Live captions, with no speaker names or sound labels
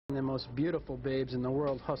The most beautiful babes in the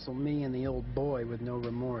world hustle me and the old boy with no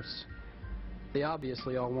remorse. They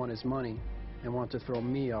obviously all want his money and want to throw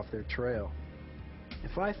me off their trail.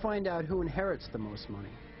 If I find out who inherits the most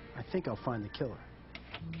money, I think I'll find the killer.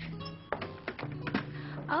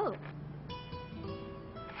 Oh.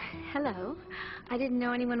 Hello. I didn't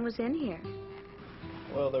know anyone was in here.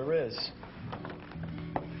 Well, there is.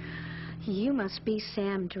 You must be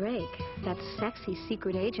Sam Drake, that sexy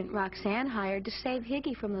secret agent Roxanne hired to save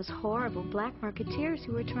Higgy from those horrible black marketeers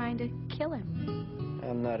who were trying to kill him.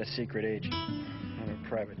 I'm not a secret agent. I'm a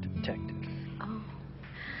private detective. Oh,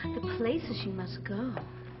 the places you must go.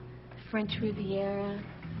 The French Riviera,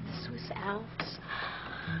 the Swiss Alps,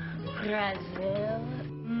 Brazil.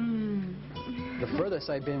 The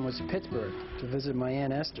furthest I've been was Pittsburgh to visit my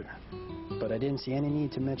Aunt Esther. But I didn't see any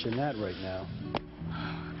need to mention that right now.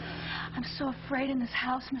 I'm so afraid in this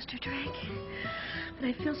house, Mr. Drake. But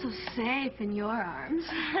I feel so safe in your arms.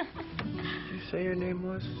 Did you say your name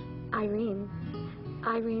was? Irene.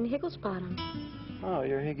 Irene Higglesbottom. Oh,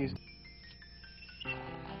 you're Higgy's...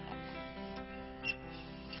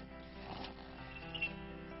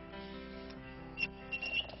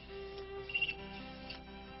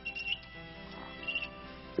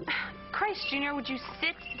 Christ, Junior, would you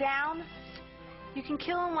sit down? You can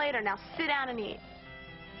kill him later. Now sit down and eat.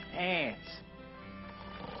 Ants.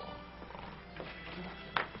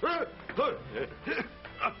 Oh,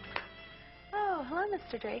 hello,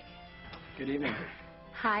 Mr. Drake. Good evening.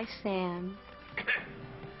 Hi, Sam.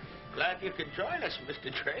 Glad you could join us,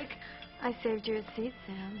 Mr. Drake. I saved you a seat,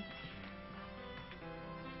 Sam.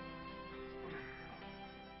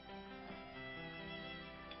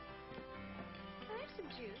 Can I have some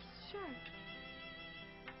juice? Sure.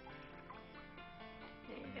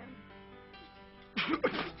 There you go.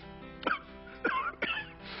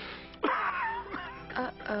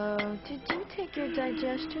 Uh-oh. Did you take your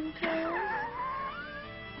digestion pills?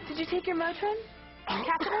 Did you take your Motrin?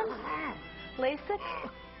 Capital? Lasix?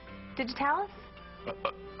 Digitalis?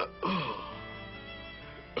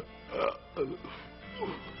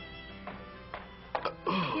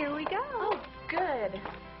 Here we go. Oh, good.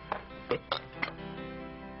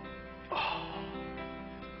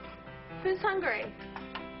 Who's hungry?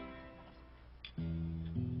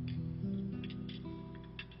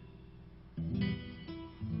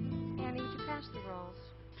 Annie, would you pass the rolls?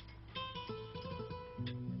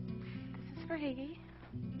 This is for Higgy.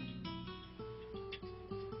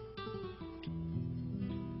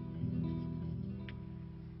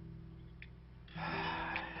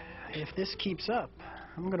 If this keeps up,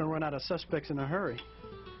 I'm gonna run out of suspects in a hurry.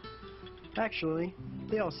 Actually,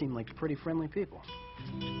 they all seem like pretty friendly people.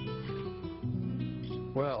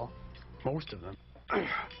 Well, most of them.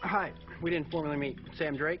 Hi, we didn't formally meet.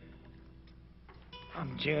 Sam Drake?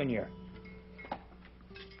 I'm Junior.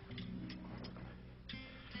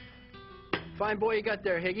 Fine boy you got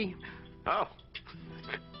there, Higgy. Oh,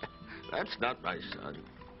 that's not my son.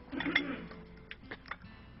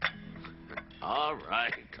 All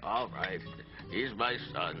right. He's my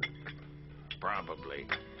son. Probably.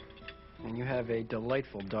 And you have a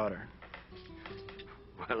delightful daughter.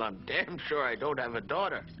 Well, I'm damn sure I don't have a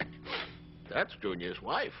daughter. That's Junior's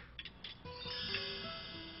wife.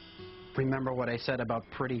 Remember what I said about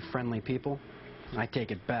pretty friendly people? I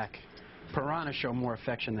take it back. Piranhas show more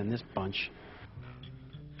affection than this bunch.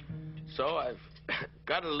 So I've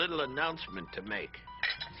got a little announcement to make.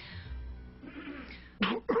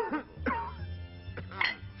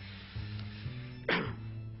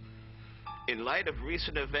 In light of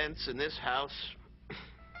recent events in this house,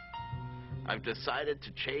 I've decided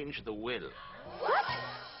to change the will. What?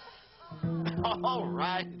 All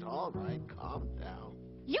right, calm down.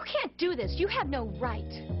 You can't do this. You have no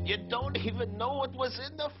right. You don't even know what was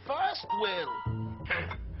in the first will.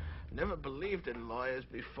 Never believed in lawyers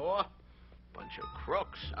before. Bunch of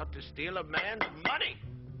crooks out to steal a man's money.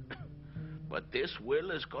 But this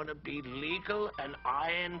will is going to be legal and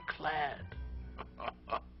ironclad.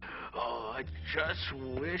 Oh, I just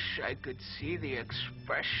wish I could see the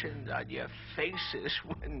expression on your faces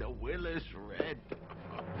when the will is read.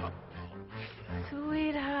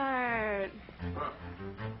 Sweetheart.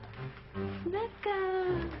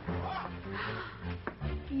 Becca.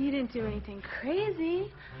 You didn't do anything crazy,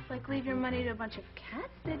 like leave your money to a bunch of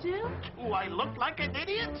cats, did you? Do I look like an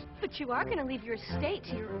idiot? But you are going to leave your estate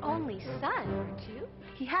to your only son, aren't you?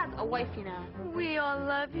 He has a wife, you know. We all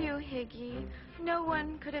love you, Higgy. No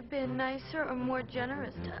one could have been nicer or more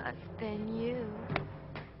generous to us than you.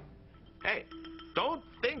 Hey, don't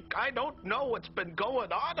think I don't know what's been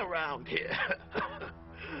going on around here.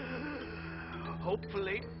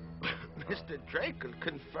 Hopefully, Mr. Drake will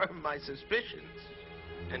confirm my suspicions.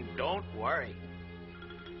 And don't worry.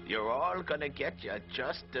 You're all gonna get your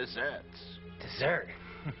just desserts. Dessert?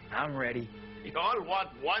 I'm ready. You all want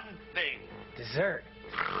one thing. Dessert?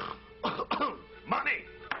 Money!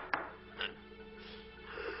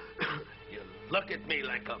 You look at me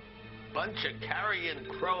like a bunch of carrion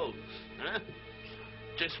crows, huh?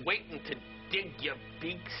 Just waiting to dig your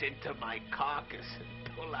beaks into my carcass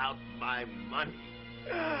and pull out my money.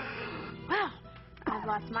 Well, I've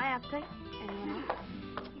lost my appetite. Anyone else?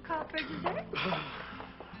 You call for dessert?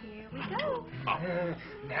 Here we go.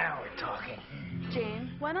 Now we're talking.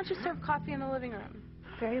 Jane, why don't you serve coffee in the living room?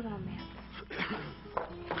 Very well, ma'am.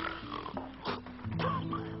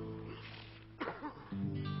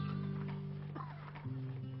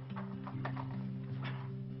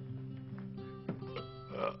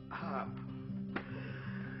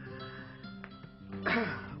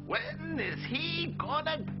 When is he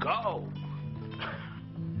gonna go?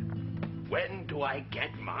 When do I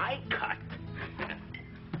get my cut?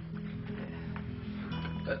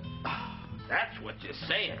 That's what you're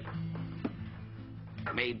saying.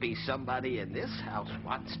 Maybe somebody in this house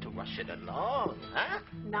wants to rush it along, huh?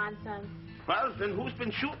 Nonsense. Well, then who's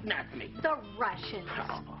been shooting at me? The Russians.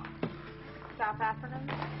 South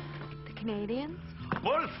Africans? The Canadians?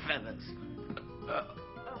 Wolf feathers.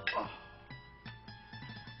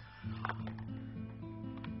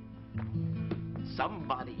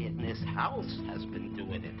 Somebody in this house has been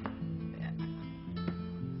doing it. Yeah.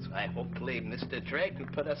 So I hopefully Mr. Drake can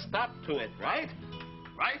put a stop to it, right?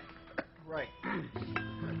 Right? Right.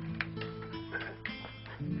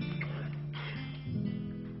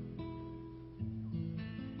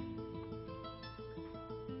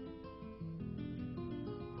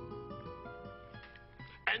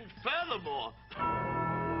 And furthermore...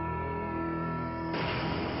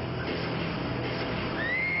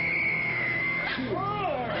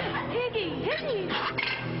 Higgy! Higgy!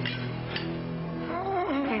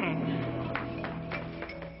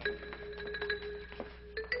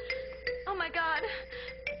 Oh my God.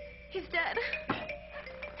 He's dead.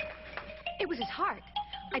 It was his heart.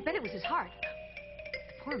 I bet it was his heart.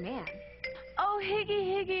 The poor man. Oh,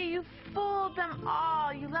 Higgy, you fooled them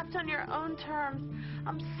all. You left on your own terms.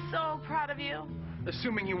 I'm so proud of you.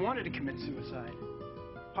 Assuming he wanted to commit suicide.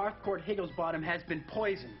 Harcourt Higglesbottom has been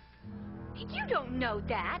poisoned. You don't know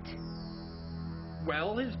that.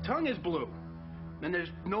 Well, his tongue is blue. And there's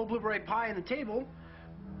no blueberry pie on the table.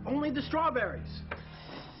 Only the strawberries.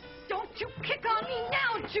 Don't you pick on me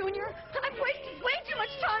now, Junior. I've wasted way too much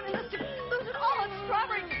time in this to lose it all on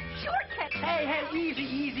strawberry shortcake. Hey,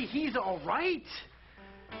 easy. He's all right.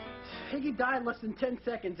 Higgy died less than 10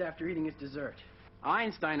 seconds after eating his dessert.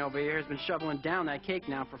 Einstein over here has been shoveling down that cake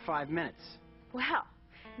now for 5 minutes. Well,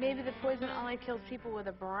 maybe the poison only kills people with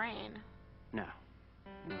a brain. No,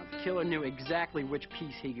 the killer knew exactly which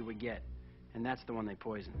piece Higgy would get, and that's the one they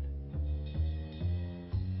poisoned.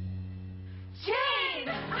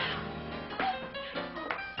 Jane!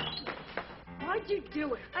 Why'd you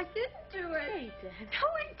do it? I didn't do it. Yeah, you did. No,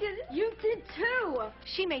 I didn't. You did too.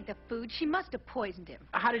 She made the food. She must have poisoned him.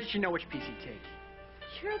 How did she know which piece he'd take?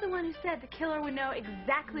 You're the one who said the killer would know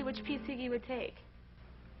exactly which piece Higgy would take.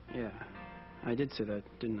 Yeah, I did say that,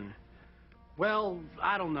 didn't I? Well,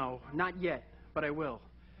 I don't know. Not yet, but I will.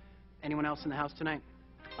 Anyone else in the house tonight?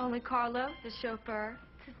 Only Carlo, the chauffeur.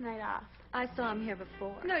 It's his night off. I saw him here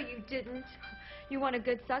before. No, you didn't. You want a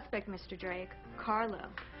good suspect, Mr. Drake. Carlo.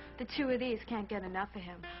 The two of these can't get enough of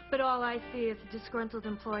him. But all I see is a disgruntled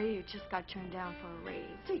employee who just got turned down for a raise.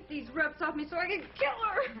 Take these ropes off me so I can kill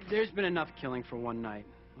her! There's been enough killing for one night.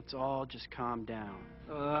 Let's all just calm down.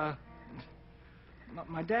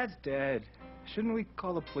 My dad's dead. Shouldn't we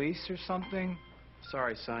call the police or something?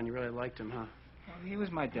 Sorry, son, you really liked him, huh? Well, he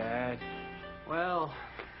was my dad. Well,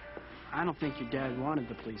 I don't think your dad wanted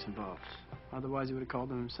the police involved. Otherwise, he would have called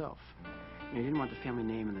them himself. He didn't want the family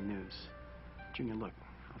name in the news. Junior, look,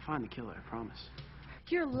 I'll find the killer, I promise.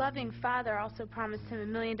 Your loving father also promised him $1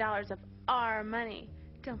 million of our money.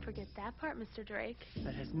 Don't forget that part, Mr. Drake.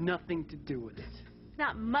 That has nothing to do with it.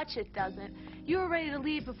 Not much it doesn't. You were ready to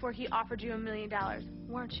leave before he offered you $1 million,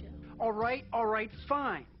 weren't you? All right,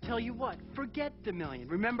 fine. Tell you what, forget the $1 million.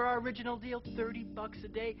 Remember our original deal, $30 a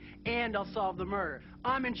day, and I'll solve the murder.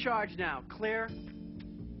 I'm in charge now, clear?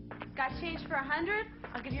 Got change for 100?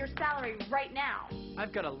 I'll give you your salary right now.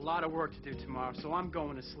 I've got a lot of work to do tomorrow, so I'm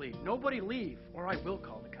going to sleep. Nobody leave, or I will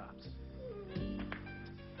call the cops.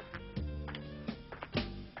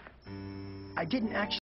 I didn't actually